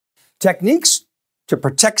Techniques to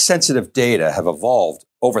protect sensitive data have evolved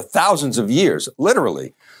over thousands of years,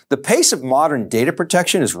 literally. The pace of modern data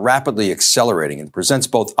protection is rapidly accelerating and presents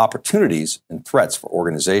both opportunities and threats for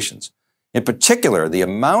organizations. In particular, the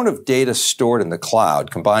amount of data stored in the cloud,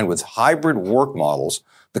 combined with hybrid work models,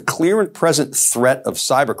 the clear and present threat of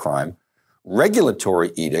cybercrime,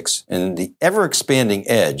 regulatory edicts, and the ever-expanding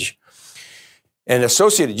edge, and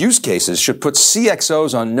associated use cases should put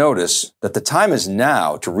CXOs on notice that the time is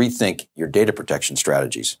now to rethink your data protection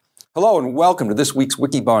strategies. Hello and welcome to this week's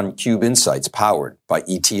Wikibon Cube Insights powered by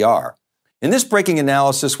ETR. In this breaking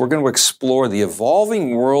analysis, we're going to explore the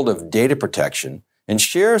evolving world of data protection and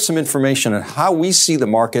share some information on how we see the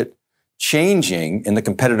market changing in the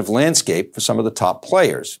competitive landscape for some of the top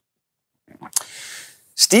players.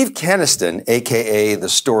 Steve Kenniston, aka the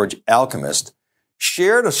Storage Alchemist,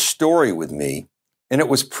 shared a story with me, and it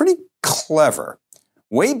was pretty clever.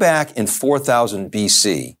 Way back in 4000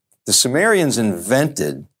 BC, the Sumerians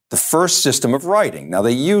invented the first system of writing. Now,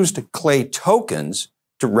 they used clay tokens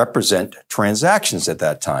to represent transactions at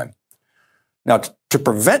that time. Now, to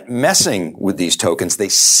prevent messing with these tokens, they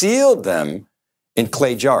sealed them in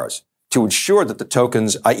clay jars to ensure that the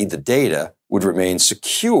tokens, i.e. the data, would remain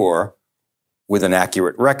secure with an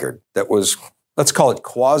accurate record that was, let's call it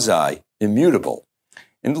quasi-immutable,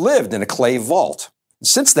 and lived in a clay vault.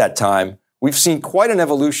 Since that time, we've seen quite an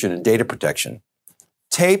evolution in data protection.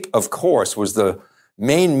 Tape, of course, was the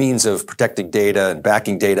main means of protecting data and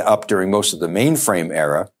backing data up during most of the mainframe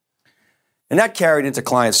era. And that carried into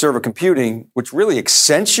client-server computing, which really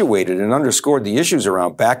accentuated and underscored the issues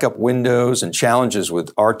around backup windows and challenges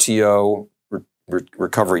with RTO,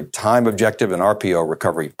 recovery time objective, and RPO,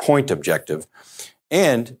 recovery point objective,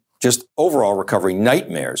 and just overall recovery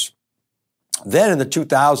nightmares. Then in the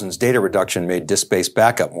 2000s, data reduction made disk-based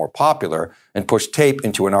backup more popular and pushed tape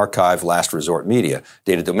into an archive last resort media.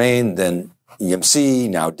 Data Domain, then EMC,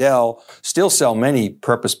 now Dell, still sell many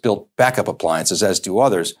purpose-built backup appliances, as do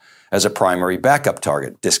others, as a primary backup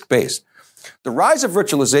target, disk-based. The rise of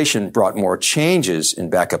virtualization brought more changes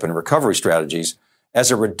in backup and recovery strategies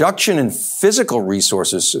as a reduction in physical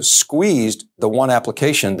resources squeezed the one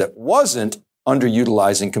application that wasn't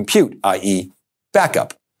underutilizing compute, i.e.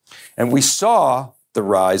 backup. And we saw the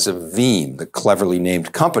rise of Veeam, the cleverly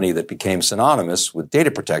named company that became synonymous with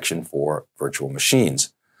data protection for virtual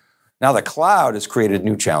machines. Now, the cloud has created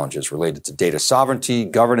new challenges related to data sovereignty,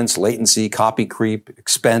 governance, latency, copy creep,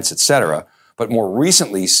 expense, etc. But more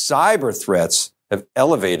recently, cyber threats have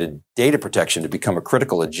elevated data protection to become a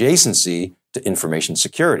critical adjacency to information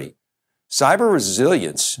security. Cyber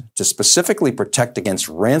resilience to specifically protect against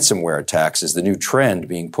ransomware attacks is the new trend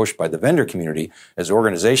being pushed by the vendor community as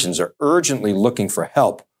organizations are urgently looking for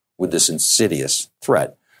help with this insidious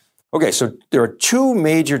threat. Okay, so there are two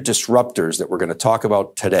major disruptors that we're going to talk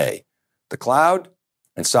about today: the cloud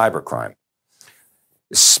and cybercrime,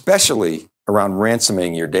 especially around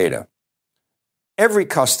ransoming your data. Every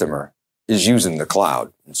customer is using the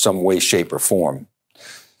cloud in some way, shape, or form.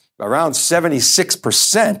 Around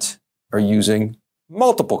 76% are using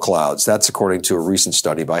multiple clouds. That's according to a recent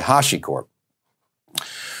study by HashiCorp.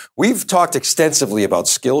 We've talked extensively about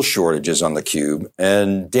skill shortages on theCUBE,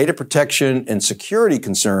 and data protection and security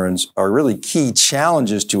concerns are really key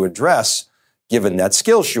challenges to address given that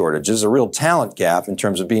skill shortage. There's a real talent gap in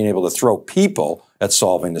terms of being able to throw people at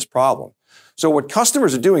solving this problem. So what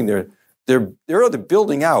customers are doing, they're either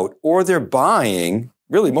building out or they're buying,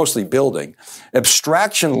 really mostly building,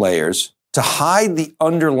 abstraction layers to hide the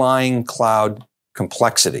underlying cloud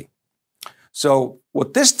complexity. So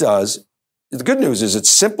what this does, the good news is it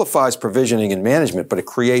simplifies provisioning and management, but it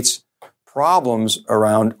creates problems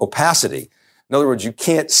around opacity. In other words, you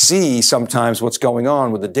can't see sometimes what's going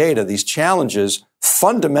on with the data. These challenges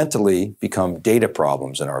fundamentally become data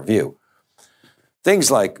problems in our view. Things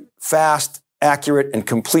like fast, accurate, and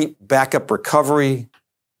complete backup recovery,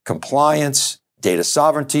 compliance, data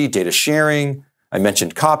sovereignty, data sharing. I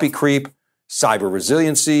mentioned copy creep, cyber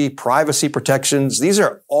resiliency, privacy protections. These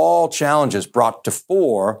are all challenges brought to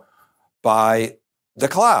fore by the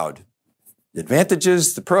cloud. The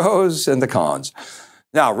advantages, the pros, and the cons.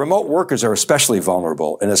 Now, remote workers are especially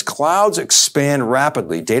vulnerable, and as clouds expand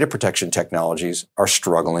rapidly, data protection technologies are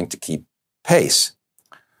struggling to keep pace.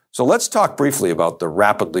 So let's talk briefly about the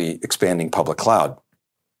rapidly expanding public cloud.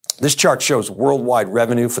 This chart shows worldwide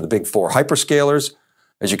revenue for the big four hyperscalers.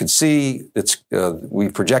 As you can see, we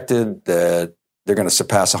projected that they're going to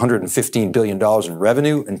surpass $115 billion in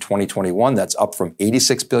revenue in 2021. That's up from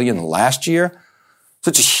 $86 billion last year. So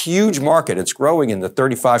it's a huge market. It's growing in the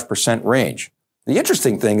 35% range. The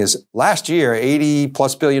interesting thing is last year, $80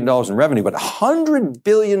 plus billion in revenue, but $100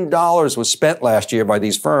 billion was spent last year by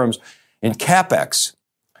these firms in CapEx.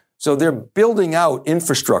 So they're building out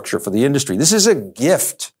infrastructure for the industry. This is a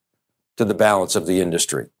gift to the balance of the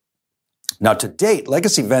industry. Now, to date,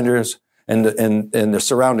 legacy vendors and the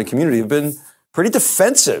surrounding community have been pretty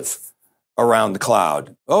defensive around the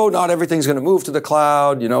cloud. Oh, not everything's going to move to the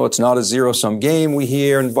cloud. It's not a zero-sum game, we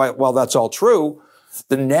hear. And while that's all true,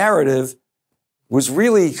 the narrative was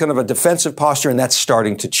really kind of a defensive posture, and that's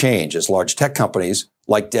starting to change as large tech companies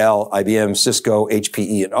like Dell, IBM, Cisco,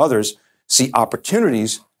 HPE, and others see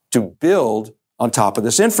opportunities to build on top of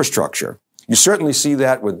this infrastructure. You certainly see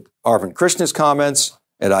that with Arvind Krishna's comments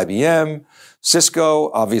at IBM,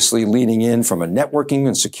 Cisco obviously leaning in from a networking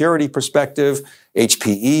and security perspective,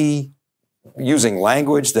 HPE using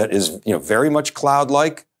language that is very much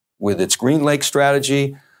cloud-like with its GreenLake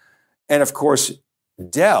strategy, and of course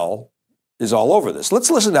Dell is all over this. Let's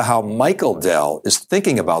listen to how Michael Dell is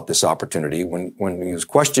thinking about this opportunity when he was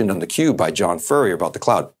questioned on theCUBE by John Furrier about the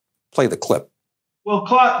cloud. Play the clip. Well,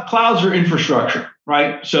 clouds are infrastructure,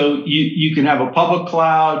 right? So you can have a public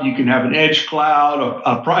cloud, you can have an edge cloud,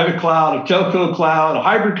 a private cloud, a telco cloud, a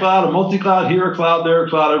hybrid cloud, a multi-cloud, here a cloud, there a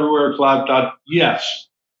cloud, everywhere a cloud. Yes,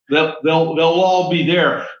 they'll all be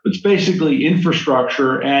there. It's basically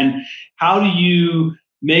infrastructure. And how do you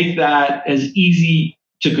make that as easy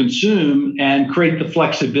to consume and create the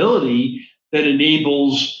flexibility that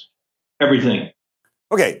enables everything?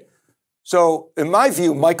 Okay. So in my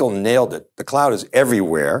view, Michael nailed it. The cloud is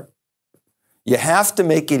everywhere. You have to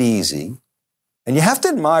make it easy, and you have to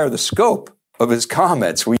admire the scope of his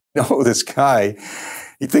comments. We know this guy,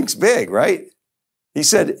 he thinks big, right? He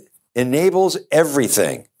said, enables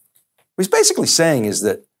everything. What he's basically saying is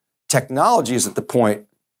that technology is at the point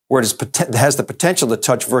where it has the potential to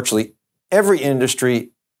touch virtually every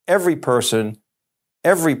industry, every person,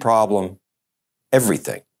 every problem,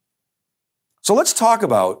 everything. So let's talk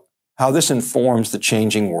about how this informs the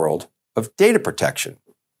changing world of data protection.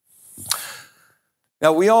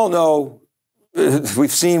 Now, we all know,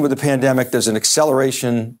 we've seen with the pandemic, there's an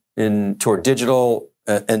acceleration toward digital,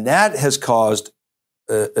 and that has caused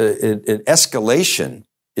an escalation,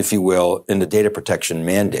 if you will, in the data protection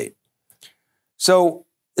mandate. So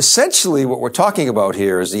essentially, what we're talking about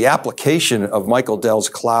here is the application of Michael Dell's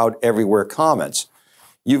cloud everywhere comments.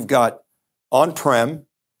 You've got on-prem,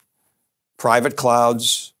 private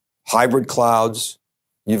clouds, hybrid clouds.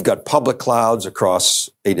 You've got public clouds across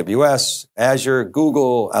AWS, Azure,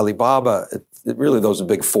 Google, Alibaba. Really, those are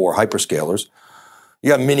big four hyperscalers.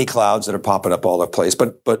 You got mini clouds that are popping up all over the place,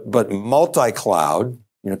 but multi-cloud,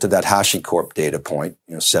 to that HashiCorp data point,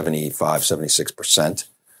 75, 76%.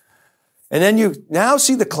 And then you now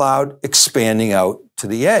see the cloud expanding out to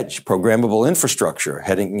the edge, programmable infrastructure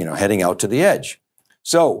heading out to the edge.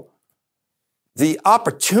 So the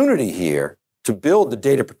opportunity here to build the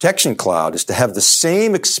data protection cloud is to have the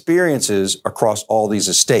same experiences across all these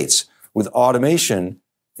estates with automation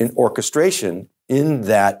and orchestration in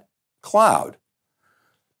that cloud,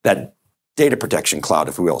 that data protection cloud,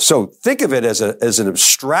 if you will. So think of it as an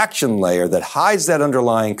abstraction layer that hides that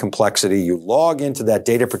underlying complexity. You log into that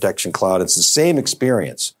data protection cloud. It's the same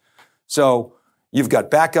experience. So you've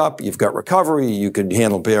got backup, you've got recovery, you can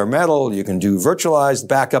handle bare metal, you can do virtualized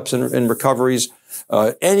backups and recoveries,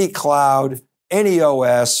 any cloud, any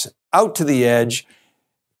OS, out to the edge,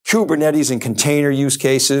 Kubernetes and container use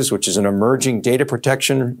cases, which is an emerging data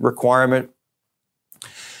protection requirement.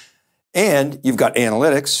 And you've got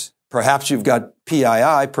analytics. Perhaps you've got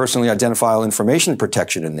PII, personally identifiable information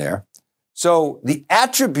protection in there. So the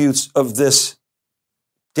attributes of this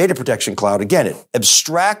data protection cloud, again, it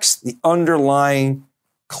abstracts the underlying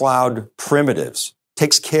cloud primitives,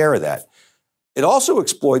 takes care of that. It also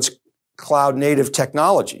exploits cloud native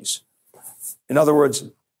technologies. In other words,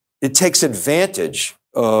 it takes advantage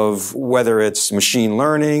of whether it's machine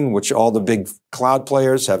learning, which all the big cloud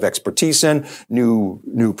players have expertise in, new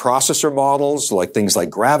processor models like things like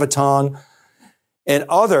Graviton, and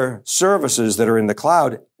other services that are in the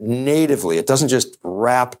cloud natively. It doesn't just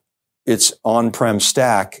wrap its on-prem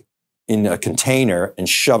stack in a container and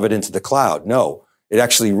shove it into the cloud. No, it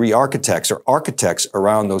actually re-architects or architects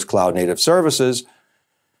around those cloud native services.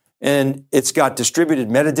 And it's got distributed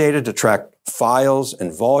metadata to track files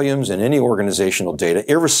and volumes and any organizational data,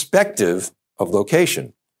 irrespective of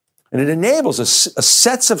location. And it enables a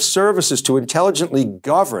sets of services to intelligently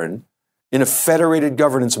govern in a federated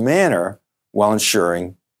governance manner while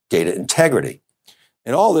ensuring data integrity.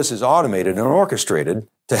 And all this is automated and orchestrated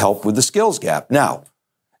to help with the skills gap. Now,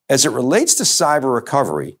 as it relates to cyber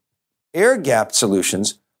recovery, air-gapped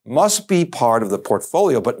solutions must be part of the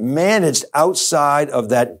portfolio, but managed outside of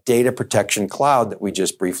that data protection cloud that we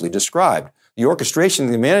just briefly described. The orchestration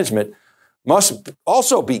and the management must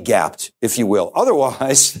also be gapped, if you will.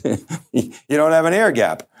 Otherwise, you don't have an air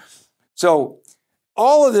gap. So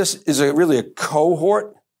all of this is really a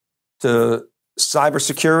cohort to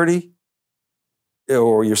cybersecurity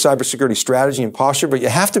or your cybersecurity strategy and posture, but you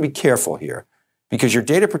have to be careful here because your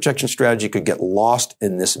data protection strategy could get lost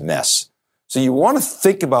in this mess. So you want to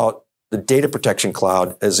think about the data protection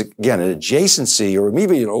cloud as, again, an adjacency or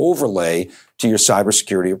maybe an overlay to your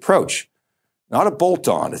cybersecurity approach. Not a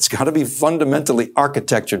bolt-on. It's got to be fundamentally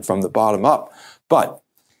architectured from the bottom up.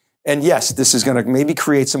 And yes, this is going to maybe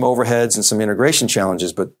create some overheads and some integration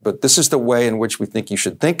challenges, but this is the way in which we think you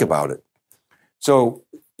should think about it. So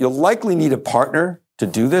you'll likely need a partner to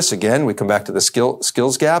do this. Again, we come back to the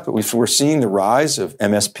skills gap. We're seeing the rise of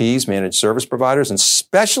MSPs, managed service providers, and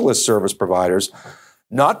specialist service providers,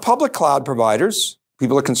 not public cloud providers.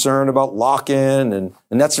 People are concerned about lock-in, and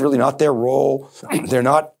that's really not their role. They're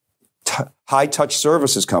not high-touch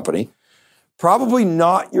services company. Probably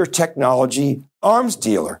not your technology arms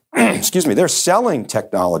dealer. Excuse me. They're selling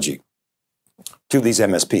technology to these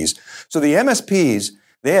MSPs. So the MSPs,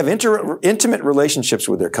 they have intimate relationships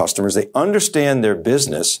with their customers. They understand their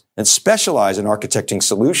business and specialize in architecting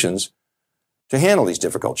solutions to handle these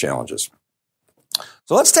difficult challenges.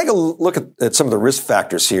 So let's take a look at some of the risk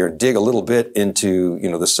factors here and dig a little bit into,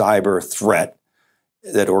 the cyber threat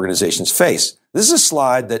that organizations face. This is a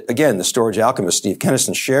slide that, again, the storage alchemist Steve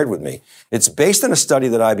Kenniston shared with me. It's based on a study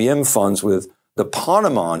that IBM funds with the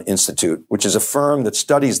Ponemon Institute, which is a firm that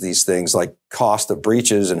studies these things like cost of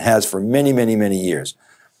breaches and has for many, many, many years.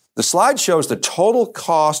 The slide shows the total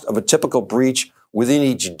cost of a typical breach within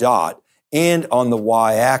each dot and on the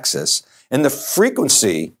y-axis, and the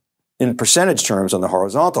frequency in percentage terms on the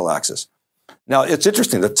horizontal axis. Now, it's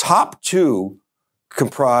interesting. The top two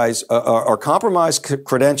comprise are compromised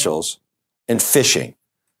credentials and phishing,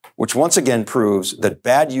 which once again proves that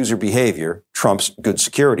bad user behavior trumps good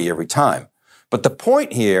security every time. But the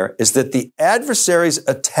point here is that the adversary's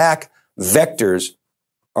attack vectors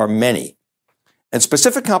are many. And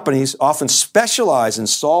specific companies often specialize in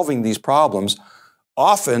solving these problems,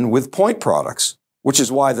 often with point products, which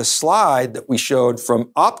is why the slide that we showed from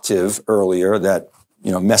Optiv earlier, that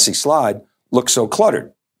messy slide, looks so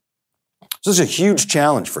cluttered. So this is a huge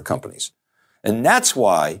challenge for companies. And that's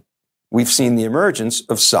why we've seen the emergence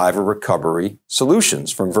of cyber recovery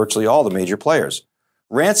solutions from virtually all the major players.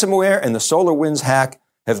 Ransomware and the SolarWinds hack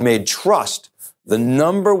have made trust the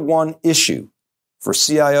number one issue for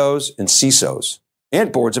CIOs and CISOs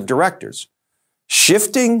and boards of directors.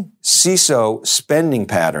 Shifting CISO spending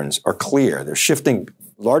patterns are clear. They're shifting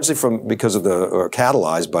largely because of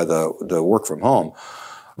catalyzed by the work from home.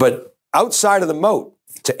 But outside of the moat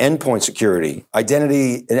to endpoint security,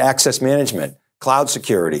 identity and access management, cloud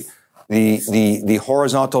security, the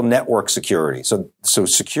horizontal network security. So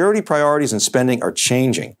security priorities and spending are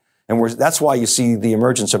changing. And that's why you see the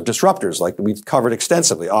emergence of disruptors like we've covered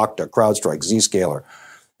extensively, Okta, CrowdStrike, Zscaler.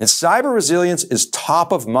 And cyber resilience is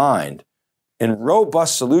top of mind and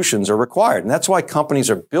robust solutions are required. And that's why companies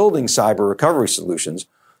are building cyber recovery solutions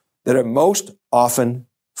that are most often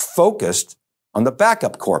focused on the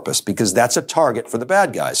backup corpus because that's a target for the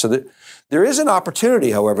bad guys. So that there is an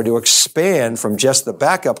opportunity, however, to expand from just the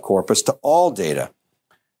backup corpus to all data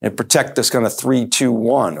and protect this kind of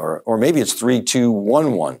 3-2-1 or maybe it's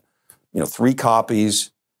 3-2-1-1. 3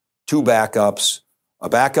 copies, 2 backups, a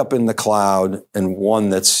backup in the cloud, and one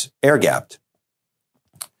that's air-gapped.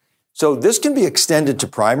 So this can be extended to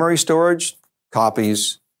primary storage,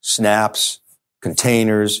 copies, snaps,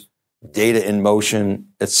 containers, data in motion,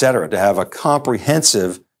 etc., to have a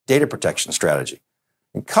comprehensive data protection strategy.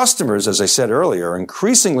 And customers, as I said earlier, are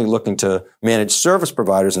increasingly looking to manage service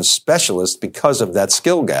providers and specialists because of that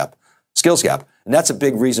skills gap. And that's a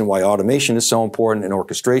big reason why automation is so important in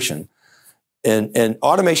orchestration. And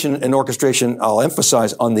automation and orchestration, I'll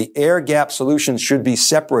emphasize, on the air gap solutions should be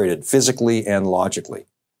separated physically and logically.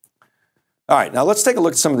 All right, now let's take a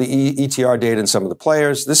look at some of the ETR data and some of the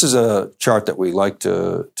players. This is a chart that we like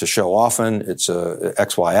to show often. It's a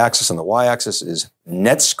XY axis, and the Y axis is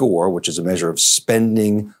net score, which is a measure of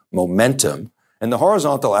spending momentum. And the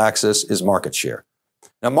horizontal axis is market share.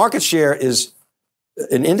 Now, market share is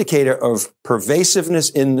an indicator of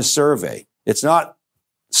pervasiveness in the survey. It's not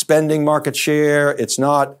spending market share. It's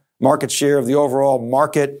not market share of the overall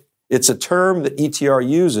market. It's a term that ETR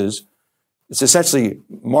uses. It's essentially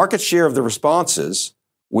market share of the responses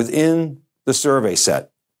within the survey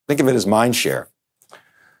set. Think of it as mind share.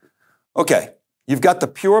 Okay, you've got the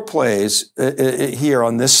pure plays here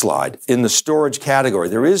on this slide in the storage category.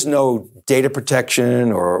 There is no data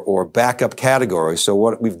protection or backup category. So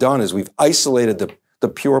what we've done is we've isolated the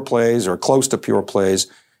pure plays or close to pure plays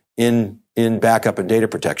in backup and data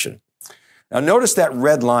protection. Now notice that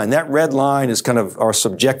red line. That red line is kind of our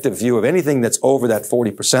subjective view of anything that's over that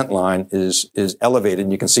 40% line is elevated.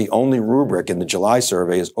 And you can see only Rubrik in the July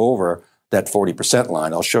survey is over that 40%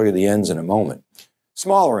 line. I'll show you the ends in a moment.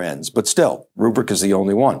 Smaller ends, but still, Rubrik is the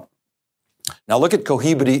only one. Now look at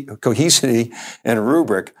Cohesity and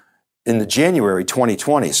Rubrik in the January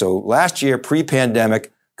 2020. So last year,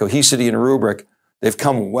 pre-pandemic, Cohesity and Rubrik, they've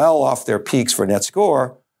come well off their peaks for net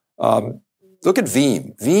score. Look at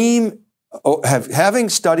Veeam. Veeam, having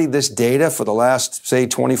studied this data for the last, say,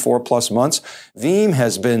 24 plus months, Veeam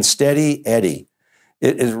has been steady Eddie.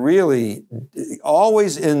 It is really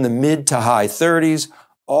always in the mid to high 30s,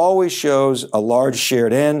 always shows a large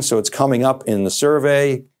shared end, so it's coming up in the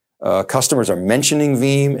survey. Customers are mentioning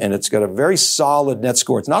Veeam, and it's got a very solid net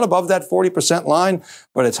score. It's not above that 40% line,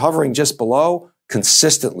 but it's hovering just below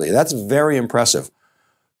consistently. That's very impressive.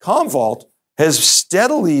 Commvault has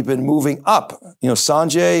steadily been moving up.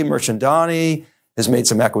 Sanjay Mirchandani has made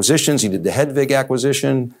some acquisitions. He did the Hedvig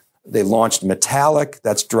acquisition. They launched Metallic.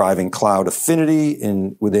 That's driving cloud affinity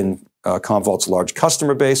within Commvault's large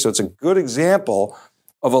customer base. So it's a good example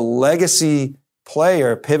of a legacy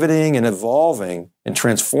player pivoting and evolving and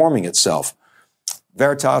transforming itself.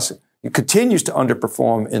 Veritas continues to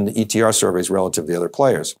underperform in the ETR surveys relative to the other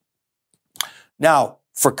players. Now,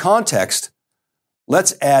 for context,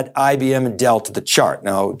 let's add IBM and Dell to the chart.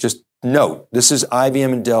 Now, just note, this is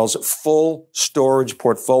IBM and Dell's full storage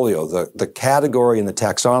portfolio. The category in the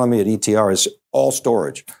taxonomy at ETR is all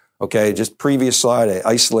storage. Okay, just previous slide, I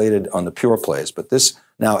isolated on the pure plays, but this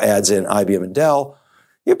now adds in IBM and Dell.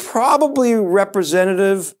 You're probably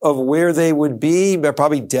representative of where they would be. They're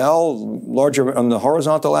probably Dell larger on the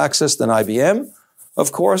horizontal axis than IBM,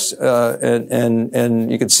 of course,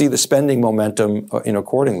 and you can see the spending momentum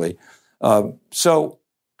accordingly. So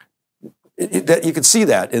you can see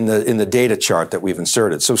that in the data chart that we've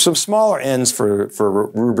inserted. So some smaller ends for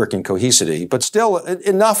Rubrik and Cohesity, but still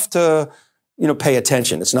enough to pay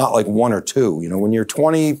attention. It's not like one or two. When you're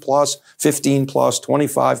 20 plus, 15 plus,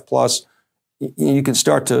 25 plus, you can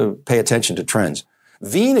start to pay attention to trends.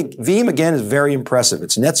 Veeam again is very impressive.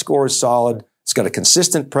 Its net score is solid. It's got a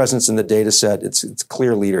consistent presence in the data set. It's a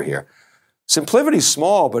clear leader here. SimpliVity is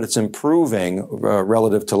small, but it's improving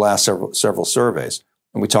relative to last several surveys.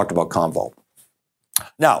 And we talked about Commvault.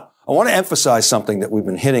 Now, I want to emphasize something that we've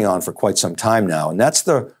been hitting on for quite some time now, and that's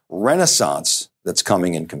the renaissance that's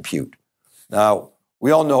coming in compute. Now,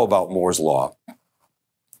 we all know about Moore's Law,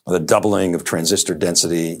 the doubling of transistor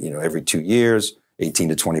density, every 2 years, 18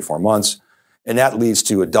 to 24 months, and that leads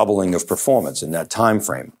to a doubling of performance in that time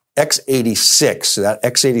frame. x86, so that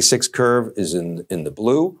x86 curve is in the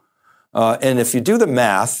blue. And if you do the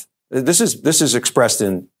math, this is expressed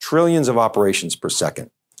in trillions of operations per second.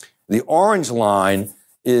 The orange line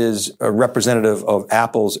is a representative of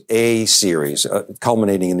Apple's A series,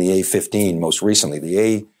 culminating in the A15 most recently. The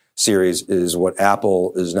A series is what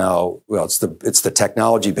Apple is now, it's the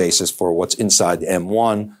technology basis for what's inside the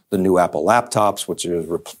M1, the new Apple laptops, which is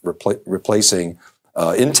replacing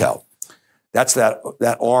Intel. That's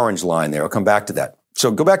that orange line there. I'll come back to that.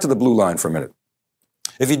 So go back to the blue line for a minute.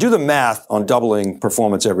 If you do the math on doubling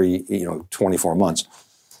performance every 24 months,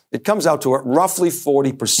 it comes out to a roughly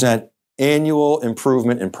 40% annual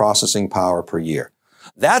improvement in processing power per year.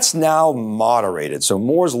 That's now moderated. So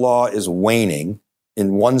Moore's Law is waning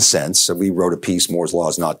in one sense. So we wrote a piece, Moore's Law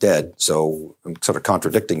is not dead. So I'm sort of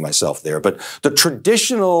contradicting myself there. But the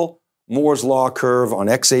traditional Moore's Law curve on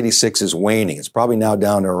x86 is waning. It's probably now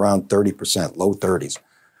down to around 30%, low 30s.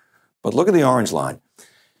 But look at the orange line.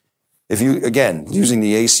 If you, again, using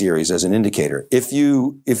the A series as an indicator, if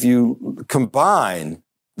you combine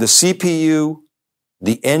the CPU,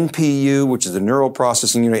 the NPU, which is the neural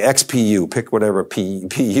processing unit, XPU, pick whatever PU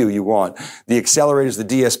you want, the accelerators, the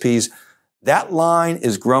DSPs, that line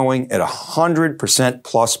is growing at 100%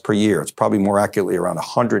 plus per year. It's probably more accurately around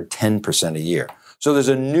 110% a year. So there's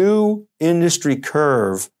a new industry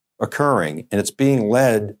curve occurring, and it's being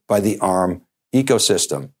led by the ARM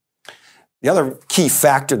ecosystem. The other key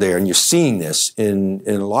factor there, and you're seeing this in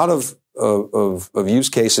a lot of use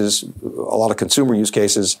cases, a lot of consumer use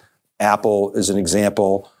cases. Apple is an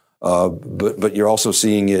example, but you're also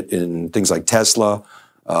seeing it in things like Tesla,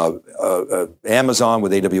 Amazon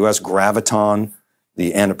with AWS, Graviton,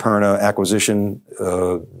 the Annapurna acquisition,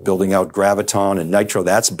 building out Graviton and Nitro.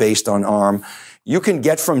 That's based on ARM. You can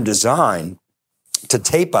get from design to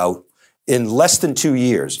tape out in less than 2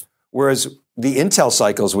 years, whereas the Intel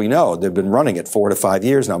cycles, we know they've been running at 4 to 5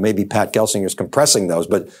 years now. Maybe Pat Gelsinger's compressing those,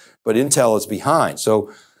 but Intel is behind.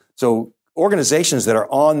 So organizations that are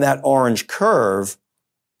on that orange curve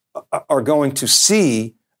are going to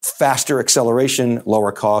see faster acceleration,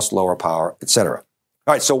 lower cost, lower power, et cetera.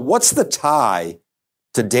 All right, so what's the tie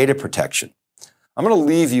to data protection? I'm going to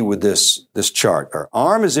leave you with this chart.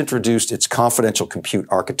 ARM has introduced its confidential compute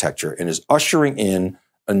architecture and is ushering in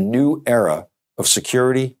a new era of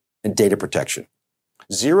security and data protection.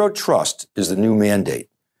 Zero trust is the new mandate.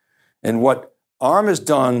 And what ARM has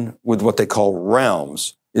done with what they call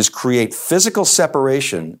realms is create physical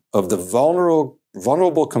separation of the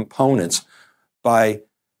vulnerable components by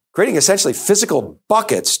creating essentially physical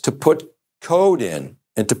buckets to put code in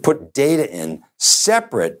and to put data in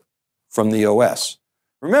separate from the OS.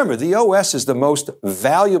 Remember, the OS is the most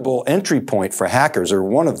valuable entry point for hackers, or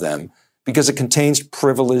one of them, because it contains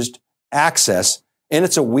privileged access, and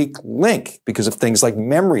it's a weak link because of things like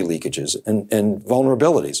memory leakages and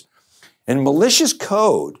vulnerabilities. And malicious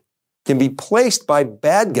code can be placed by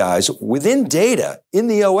bad guys within data in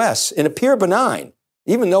the OS and appear benign,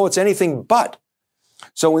 even though it's anything but.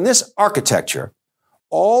 So in this architecture,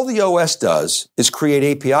 all the OS does is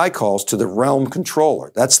create API calls to the realm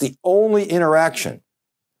controller. That's the only interaction.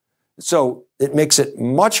 So it makes it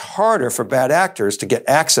much harder for bad actors to get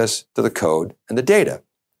access to the code and the data.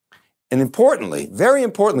 And importantly, very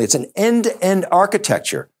importantly, it's an end-to-end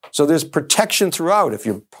architecture. So there's protection throughout. If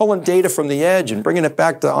you're pulling data from the edge and bringing it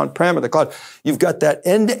back to on-prem or the cloud, you've got that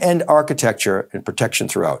end-to-end architecture and protection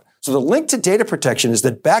throughout. So the link to data protection is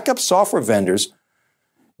that backup software vendors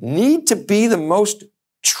need to be the most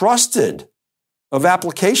trusted of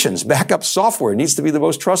applications. Backup software needs to be the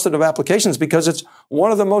most trusted of applications because it's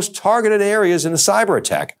one of the most targeted areas in a cyber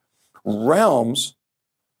attack. Realms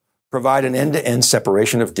provide an end-to-end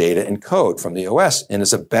separation of data and code from the OS and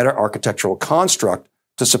is a better architectural construct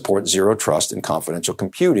to support zero trust and confidential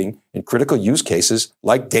computing in critical use cases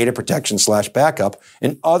like data protection / backup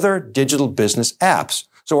and other digital business apps.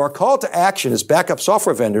 So our call to action is backup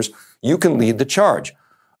software vendors, you can lead the charge.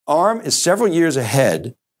 ARM is several years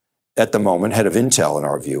ahead at the moment, head of Intel in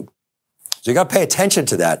our view. So you got to pay attention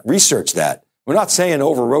to that, research that. We're not saying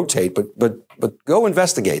over-rotate, but go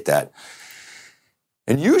investigate that.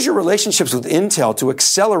 And use your relationships with Intel to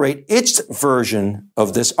accelerate its version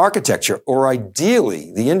of this architecture, or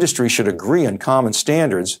ideally, the industry should agree on common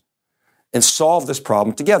standards and solve this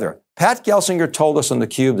problem together. Pat Gelsinger told us on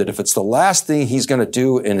theCUBE that if it's the last thing he's going to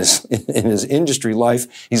do in his industry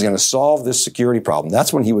life, he's going to solve this security problem.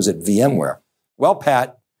 That's when he was at VMware. Well,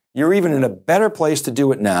 Pat, you're even in a better place to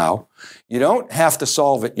do it now. You don't have to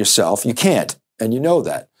solve it yourself. You can't, and you know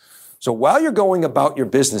that. So while you're going about your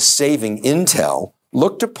business saving Intel,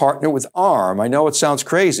 look to partner with ARM, I know it sounds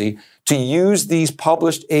crazy, to use these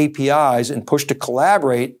published APIs and push to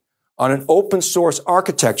collaborate on an open source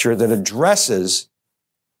architecture that addresses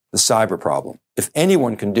the cyber problem. If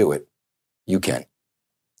anyone can do it, you can.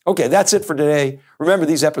 Okay, that's it for today. Remember,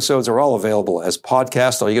 these episodes are all available as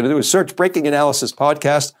podcasts. All you got to do is search Breaking Analysis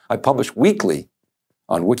Podcast. I publish weekly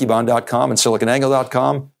on wikibon.com and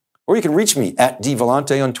siliconangle.com. Or you can reach me at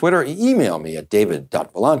dvellante on Twitter. Email me at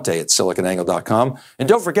david.vellante@siliconangle.com. And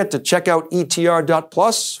don't forget to check out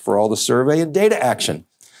etr.plus for all the survey and data action.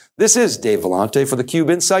 This is Dave Vellante for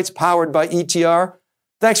theCUBE Insights powered by ETR.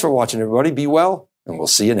 Thanks for watching, everybody. Be well, and we'll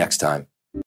see you next time.